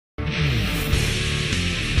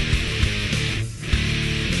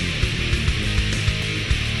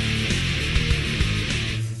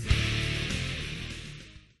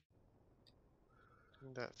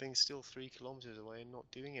that thing's still 3 kilometers away and not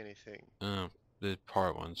doing anything. Oh, the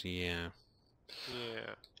pirate ones, yeah.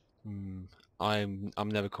 Yeah. I'm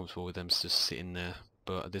never comfortable with them just sitting there,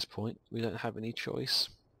 but at this point we don't have any choice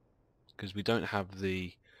because we don't have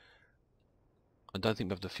the. I don't think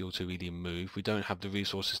we have the fuel to really move. We don't have the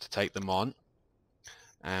resources to take them on,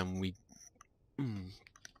 and and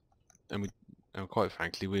quite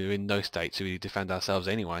frankly, we're in no state to really defend ourselves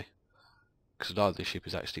anyway, because a lot of the ship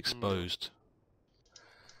is actually exposed.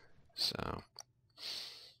 So,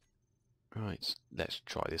 right, let's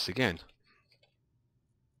try this again.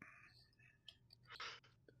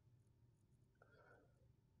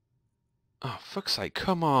 Oh, fuck's sake,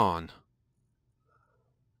 come on!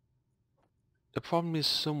 The problem is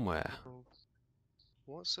somewhere.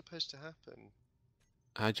 What's supposed to happen?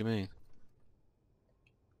 How do you mean?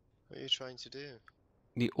 What are you trying to do?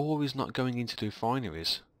 The ore is not going into the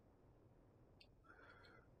refineries.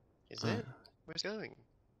 Is it? Where's it going?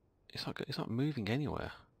 It's not moving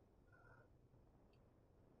anywhere.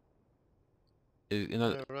 You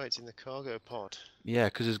know, Oh, right, it's in the cargo pod. yeah,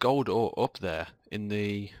 because there's gold ore up there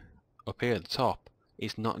up here at the top.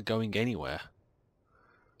 It's not going anywhere.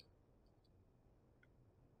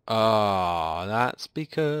 Ah, that's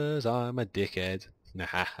because I'm a dickhead.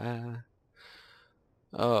 Nah.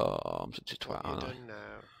 Oh, I'm such a twat, What have you aren't I? done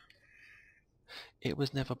now? It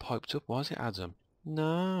was never piped up, was it, Adam?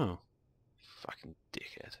 No. Fucking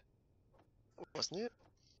dickhead. Wasn't it?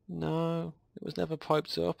 No, it was never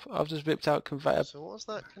piped up. I've just ripped out conveyor. So what's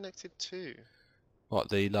that connected to? What,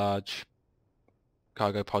 the large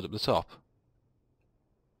cargo pod up the top?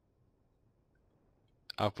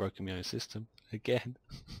 I've broken my own system again.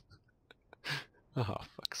 Oh,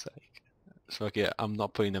 fuck's sake. Fuck it, I'm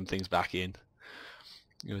not putting them things back in.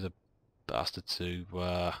 It was a bastard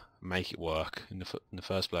to make it work in the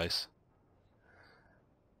first place.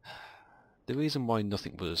 The reason why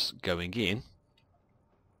nothing was going in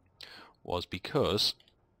was because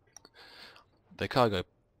the cargo...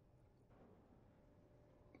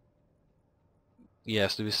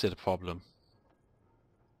 Yes, there is still a problem.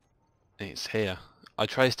 It's here. I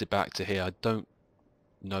traced it back to here. I don't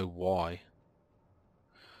know why.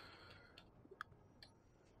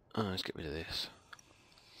 Oh, let's get rid of this.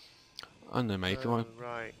 I don't know, mate. If you want...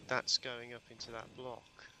 Right, that's going up into that block.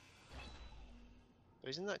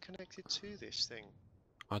 But isn't that connected to this thing?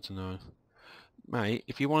 I don't know. Mate,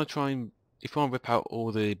 if you want to rip out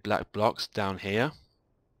all the black blocks down here,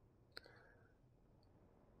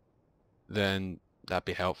 then that'd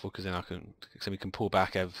be helpful, because then we can pull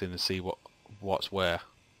back everything and see what's where.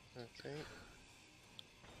 Okay.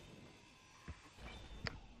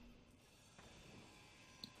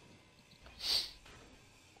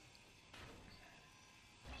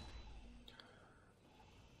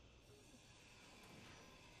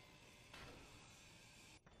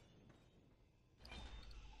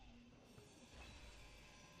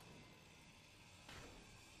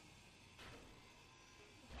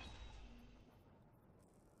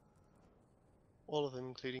 All of them,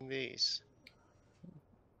 including these.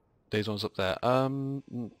 These ones up there.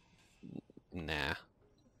 Nah.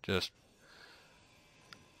 Just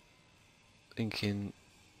thinking,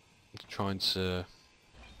 trying to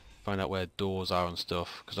find out where doors are and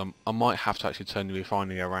stuff, because I might have to actually turn the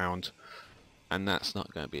refinery around, and that's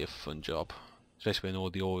not going to be a fun job, especially when all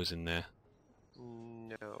the ore is in there.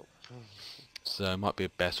 No. So it might be a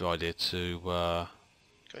better idea to.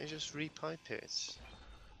 Can't you just repipe it?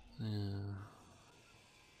 Yeah,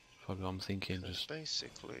 probably what I'm thinking. Just Just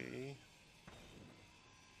basically.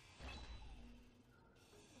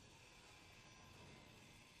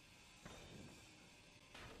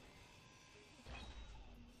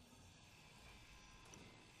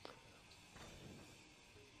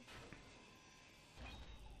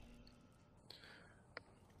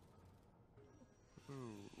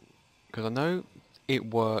 because I know it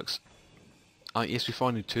works. Yes,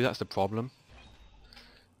 refinery 2. That's the problem.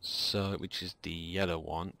 So, which is the yellow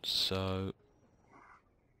one. So,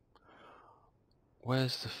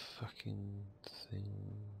 where's the fucking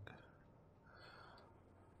thing?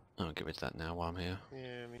 I'll get rid of that now while I'm here.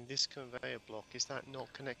 Yeah, I mean, this conveyor block, is that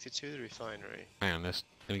not connected to the refinery? Hang on, let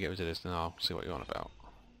me get rid of this and I'll see what you're on about.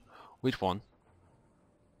 Which one?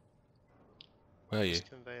 Where are you? This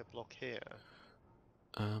conveyor block here.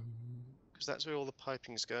 Because that's where all the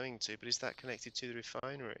piping's going to, but is that connected to the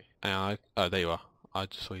refinery? Oh, there you are. I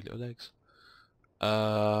just saw your little legs.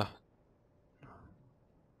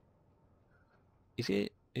 Is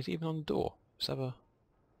it even on the door? Let's have a...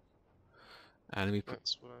 And let me put...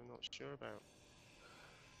 That's what I'm not sure about.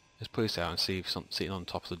 Let's put this out and see if something's sitting on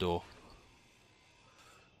top of the door.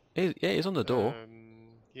 Yeah, it's on the door.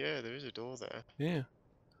 Yeah, there is a door there. Yeah.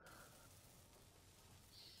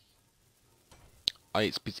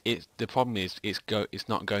 It's the problem is it's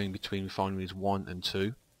not going between refineries 1 and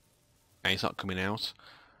 2, and it's not coming out.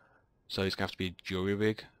 So it's gonna have to be a jury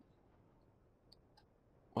rig.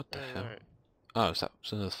 What the hell? Right. Oh, it's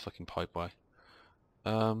another fucking pipeway.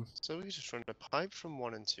 So we can just run a pipe from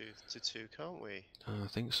 1 and 2 to 2, can't we? I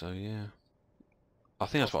think so, yeah. I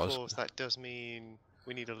think that's Of what I was. course, that does mean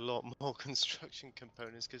we need a lot more construction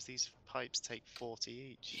components because these pipes take 40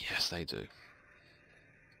 each. Yes, they do.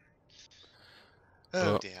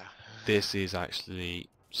 Oh But dear. this is actually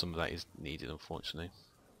some of that is needed, unfortunately,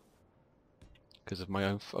 because of my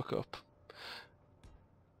own fuck up.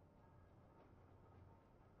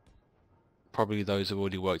 Probably those who've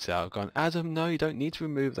already worked it out have gone, Adam, no, you don't need to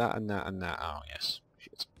remove that and that and that. Oh yes,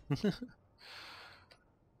 shit.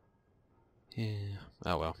 Yeah.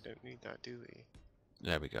 Oh well. We don't need that, do we?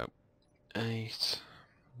 There we go. 8.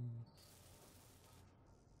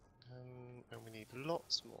 And we need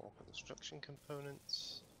lots more construction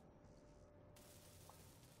components.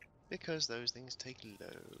 Because those things take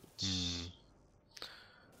loads.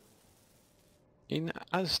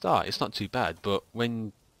 At the start, it's not too bad, but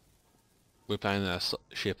when we're playing a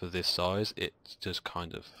ship of this size, it's just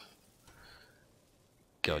kind of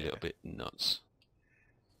go a little bit nuts.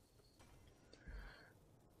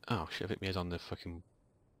 Oh shit, I hit my head on the fucking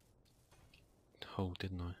hole,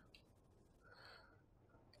 didn't I?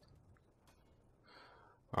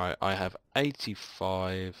 Alright, I have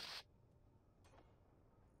 85.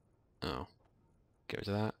 Oh, get rid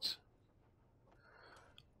of that.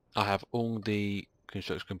 I have all the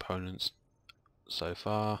construction components so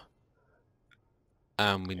far.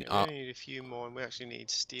 And We only need a few more, and we actually need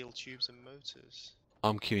steel tubes and motors.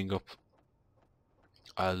 I'm queuing up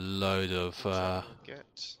a load of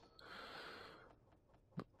Get.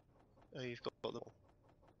 Oh, you've got them all.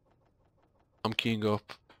 I'm queuing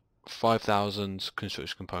up 5,000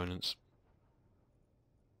 construction components.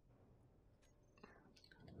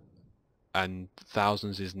 And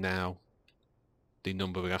thousands is now the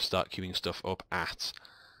number we're going to start queuing stuff up at,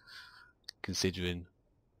 considering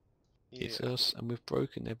it's us and we've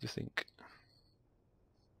broken everything.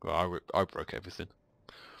 Well, I broke everything.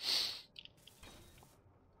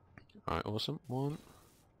 Alright, awesome. 1,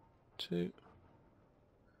 2,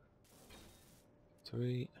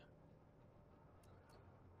 3,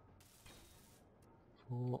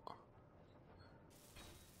 4.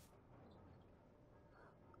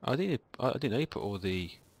 I didn't know you put all the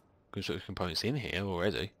construction components in here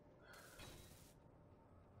already.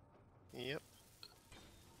 Yep.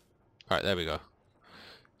 Alright, there we go.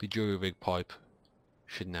 The jury rig pipe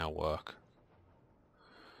should now work.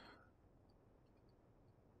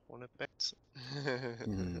 Wanna bet?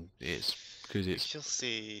 It's because We shall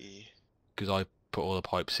see. Because I put all the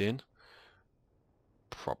pipes in.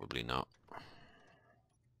 Probably not.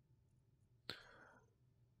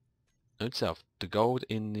 Note self, the gold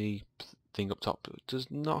in the thing up top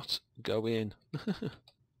does not go in.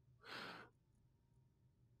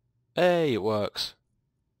 Hey, it works.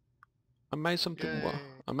 I made something work.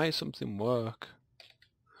 I made something work.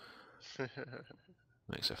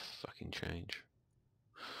 Makes a fucking change.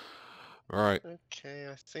 Right. Okay,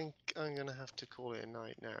 I think I'm gonna have to call it a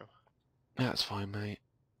night now. That's fine, mate.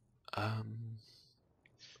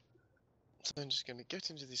 So I'm just gonna get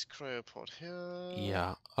into this cryopod here.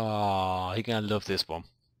 Yeah. Oh, you're gonna love this one.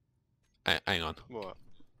 Hang on. What?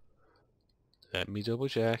 Let me double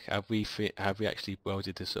check. Have we actually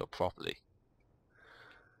welded this up properly?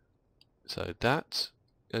 So that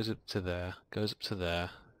goes up to there. Goes up to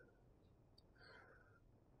there.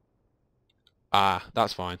 Ah,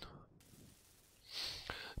 that's fine.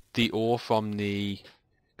 The ore from the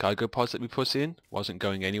cargo pods that we put in wasn't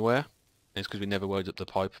going anywhere. It's because we never welded up the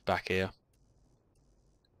pipe back here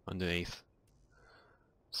underneath.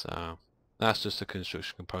 So that's just a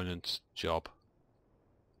construction component job.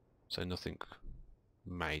 So nothing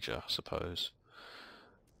major, I suppose.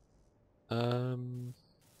 Oh.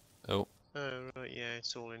 Oh right, yeah,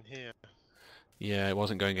 it's all in here. Yeah, it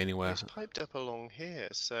wasn't going anywhere. It's piped up along here,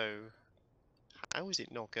 so how is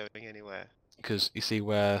it not going anywhere? Because you see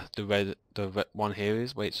where the red one here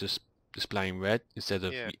is, where it's just displaying red instead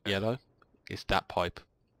of yellow. It's that pipe.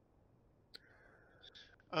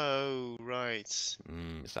 Oh right.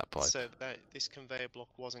 It's that pipe. So this conveyor block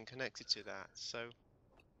wasn't connected to that. So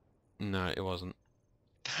no, it wasn't.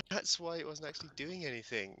 That's why it wasn't actually doing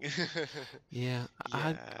anything. Yeah,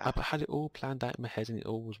 I had it all planned out in my head and it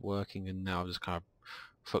all was working, and now I've just kind of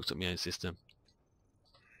fucked up my own system.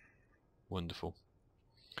 Wonderful.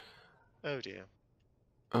 Oh dear.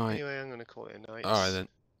 Alright. Anyway, I'm gonna call it a night. Alright then.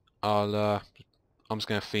 I'm just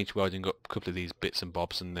gonna finish welding up a couple of these bits and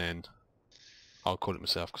bobs and then I'll call it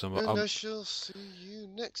myself because And I shall see you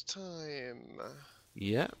next time.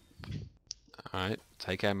 Yeah. Alright,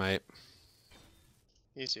 take care, mate.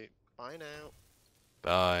 You too. Bye now.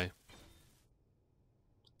 Bye.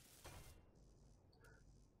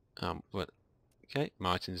 But okay,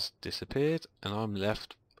 Martin's disappeared, and I'm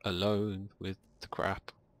left alone with the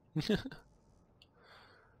crap.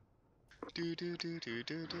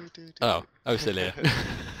 Oh, still here.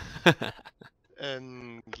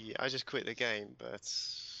 Yeah, I just quit the game, but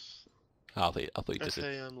I thought you did it.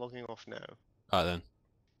 okay, I'm logging off now. Alright then.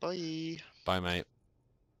 Bye. Bye, mate.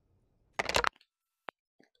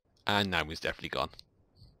 And now he's definitely gone.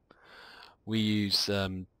 We use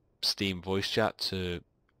Steam voice chat to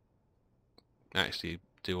actually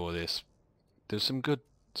do all this. There's some good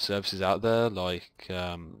services out there, like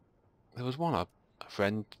there was one a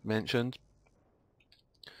friend mentioned,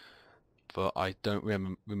 but I don't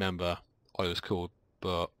remember what it was called.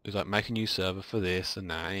 But it was like, make a new server for this and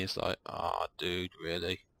that, and it's like, ah, dude,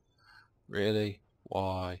 really? Really?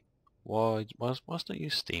 Why? Why not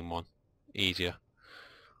use Steam one? Easier.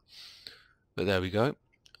 But there we go.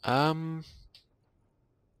 I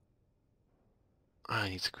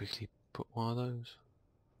need to quickly put one of those.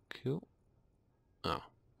 Cool. Oh.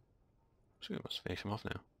 So we must finish them off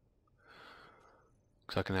now.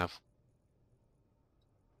 Because I can have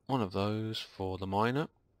one of those for the miner.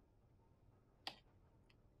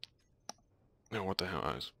 Oh, what the hell?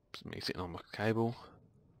 That was me sitting on my cable.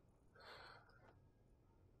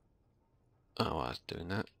 Oh, I was doing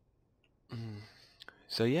that.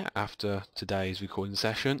 So yeah, after today's recording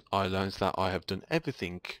session, I learned that I have done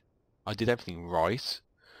everything. I did everything right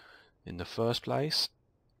in the first place,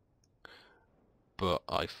 but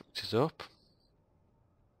I fucked it up.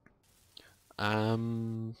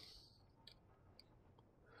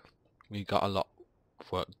 We got a lot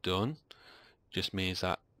of work done. Just means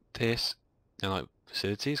that this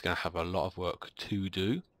facility is going to have a lot of work to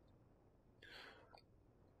do.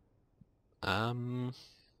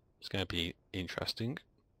 It's going to be interesting.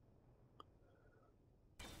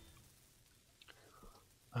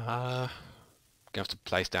 Gonna have to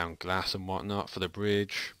place down glass and whatnot for the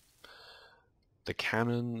bridge. The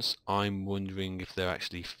cannons, I'm wondering if they're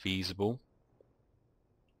actually feasible,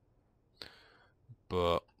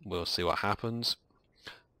 but we'll see what happens.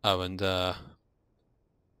 Oh, and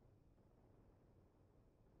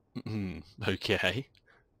okay.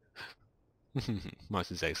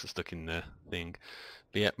 Martin's eggs are stuck in the thing.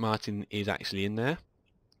 But yeah, Martin is actually in there.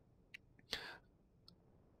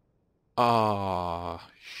 Ah,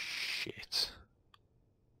 shit.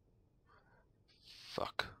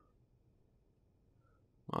 Fuck.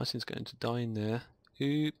 Martin's going to die in there.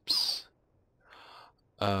 Oops.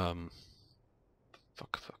 Fuck.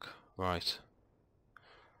 Right.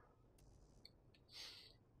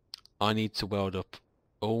 I need to weld up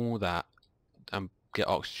all that and get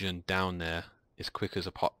oxygen down there as quick as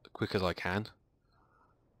I can.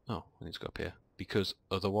 Oh, I need to go up here because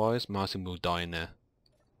otherwise Martin will die in there.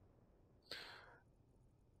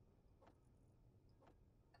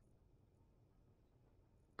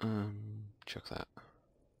 Chuck that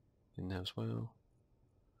in there as well.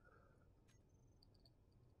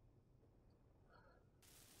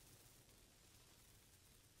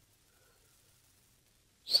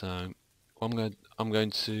 So I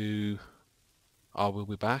will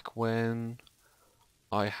be back when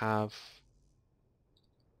I have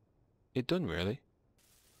it done, really.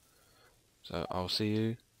 So I'll see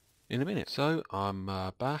you in a minute. So I'm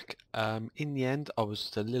back. In the end, I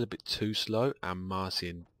was a little bit too slow, and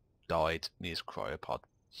Martin died in his cryopod.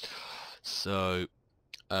 So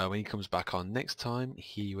when he comes back on next time,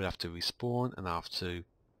 he will have to respawn, and I have to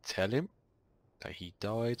tell him that he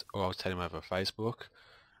died, or I'll tell him over Facebook.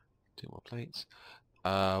 2 more plates.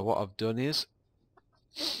 What I've done is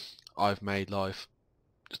I've made life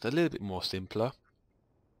just a little bit more simpler.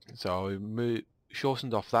 So I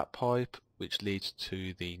shortened off that pipe, which leads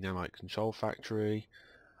to the nanite control factory.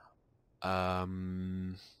 What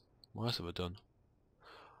else have I done?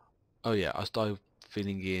 Oh yeah, I started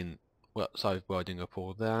filling in, started welding up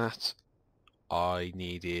all that. I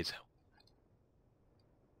needed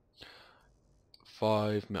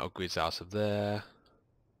 5 metal grids out of there,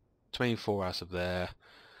 24 out of there,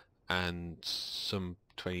 and some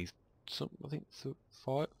I think 3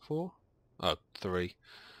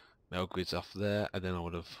 metal grids off there, and then I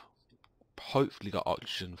would have hopefully got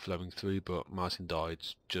oxygen flowing through, but Martin died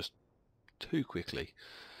just too quickly,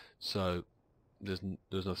 so there's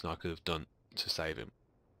nothing I could have done to save him,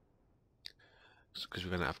 because we're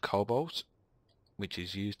going to have cobalt, which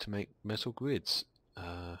is used to make metal grids.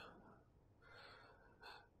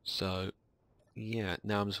 So yeah,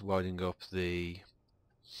 now I'm just welding up the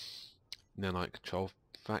nanite control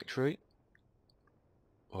factory,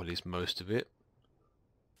 or at least most of it,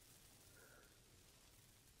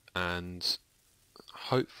 and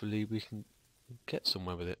hopefully we can get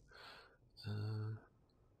somewhere with it.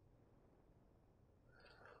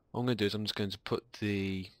 What I'm going to do is I'm just going to put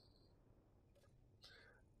the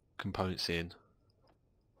components in,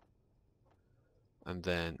 and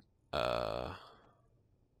then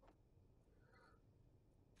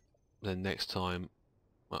next time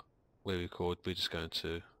we record,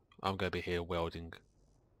 I'm going to be here welding.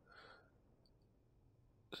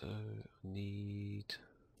 So I need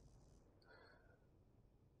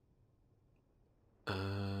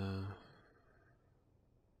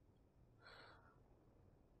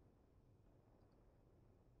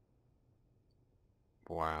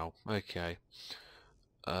wow, okay.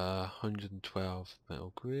 112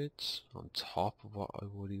 metal grids on top of what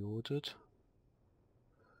I've already ordered.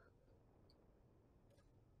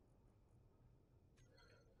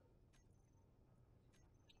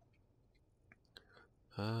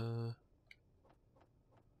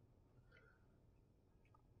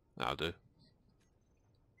 That'll do.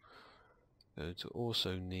 Going to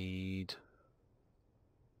also need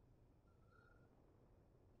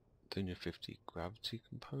 350 gravity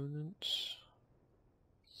components.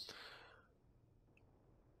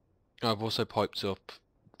 I've also piped up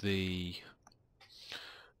the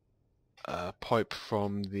pipe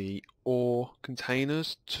from the ore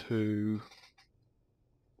containers to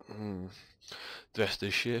the rest of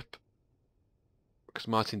the ship, because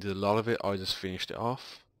Martin did a lot of it. I just finished it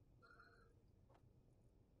off.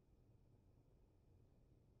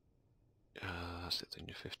 That's it,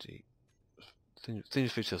 350.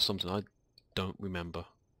 350 or something, I don't remember.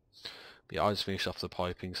 But yeah, I just finished off the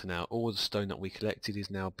piping, so now all the stone that we collected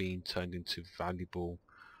is now being turned into valuable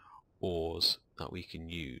ores that we can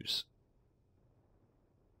use.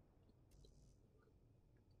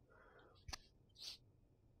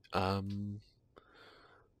 Um,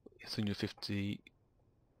 350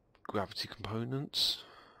 gravity components.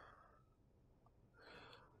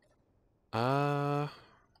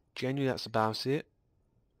 Generally that's about it.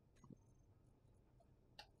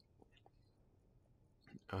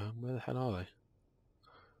 Where the hell are they?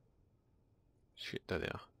 Shit, there they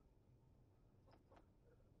are.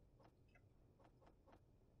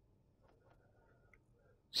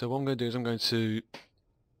 So what I'm going to do is I'm going to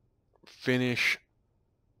finish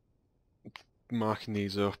marking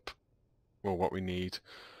these up, or what we need,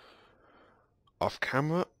 off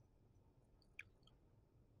camera.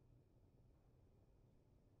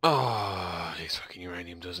 Ah, oh, it's fucking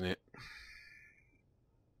uranium, doesn't it?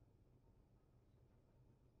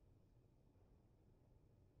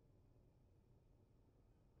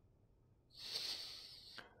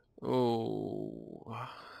 Oh,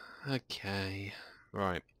 okay,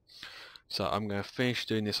 right. So I'm going to finish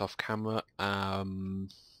doing this off camera,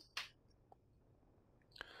 and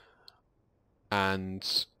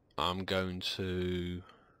I'm going to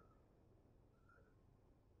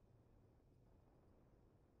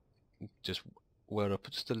just weld up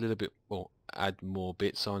just a little bit, or add more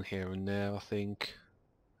bits on here and there, I think,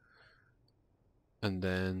 and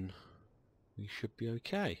then we should be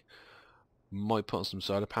okay. Might put on some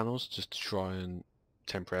solar panels just to try and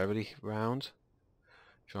temporarily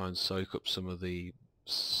try and soak up some of the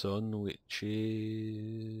sun, which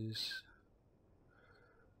is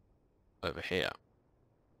over here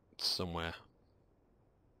somewhere,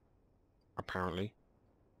 apparently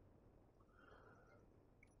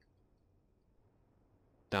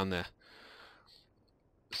down there.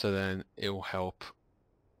 So then it will help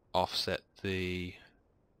offset the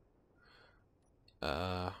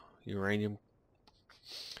uranium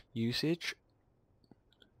usage,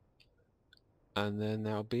 and then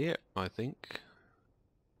that'll be it, I think.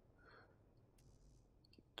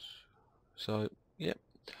 So yeah,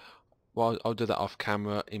 well, I'll do that off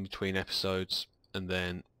camera in between episodes, and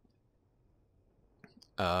then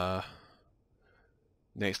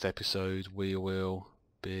next episode we will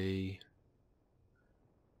be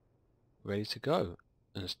ready to go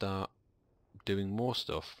and start doing more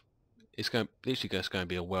stuff. It's literally just going to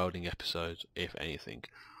be a welding episode, if anything,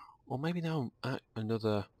 or maybe now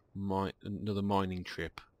another mining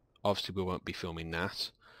trip. Obviously we won't be filming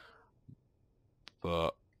that,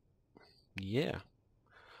 but yeah.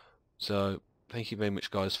 So thank you very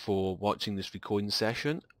much, guys, for watching this recording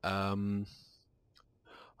session. Hope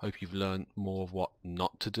you've learned more of what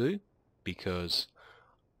not to do, because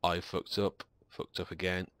I fucked up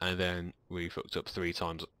again, and then we fucked up 3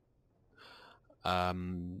 times.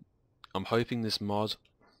 I'm hoping this mod,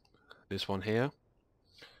 this one here,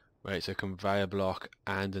 Right, it's a conveyor block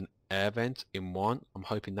and an air vent in one. I'm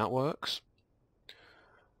hoping that works.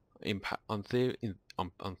 On theory,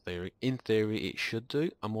 in theory, it should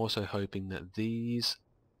do. I'm also hoping that these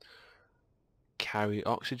carry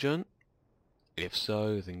oxygen. If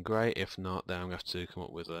so, then great. If not, then I'm going to have to come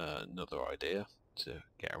up with another idea to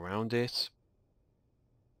get around it.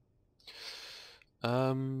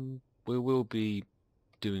 We will be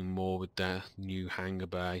doing more with that new hangar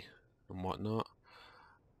bay and whatnot,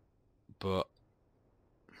 but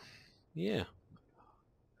yeah,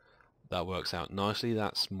 that works out nicely.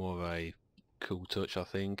 That's more of a cool touch, I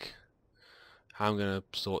think. How I'm going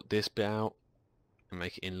to sort this bit out and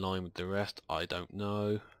make it in line with the rest, I don't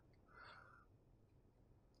know.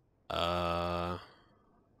 But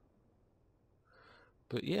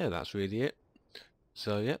yeah, that's really it.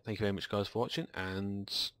 So yeah, thank you very much guys for watching,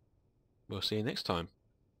 and we'll see you next time.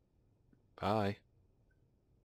 Bye.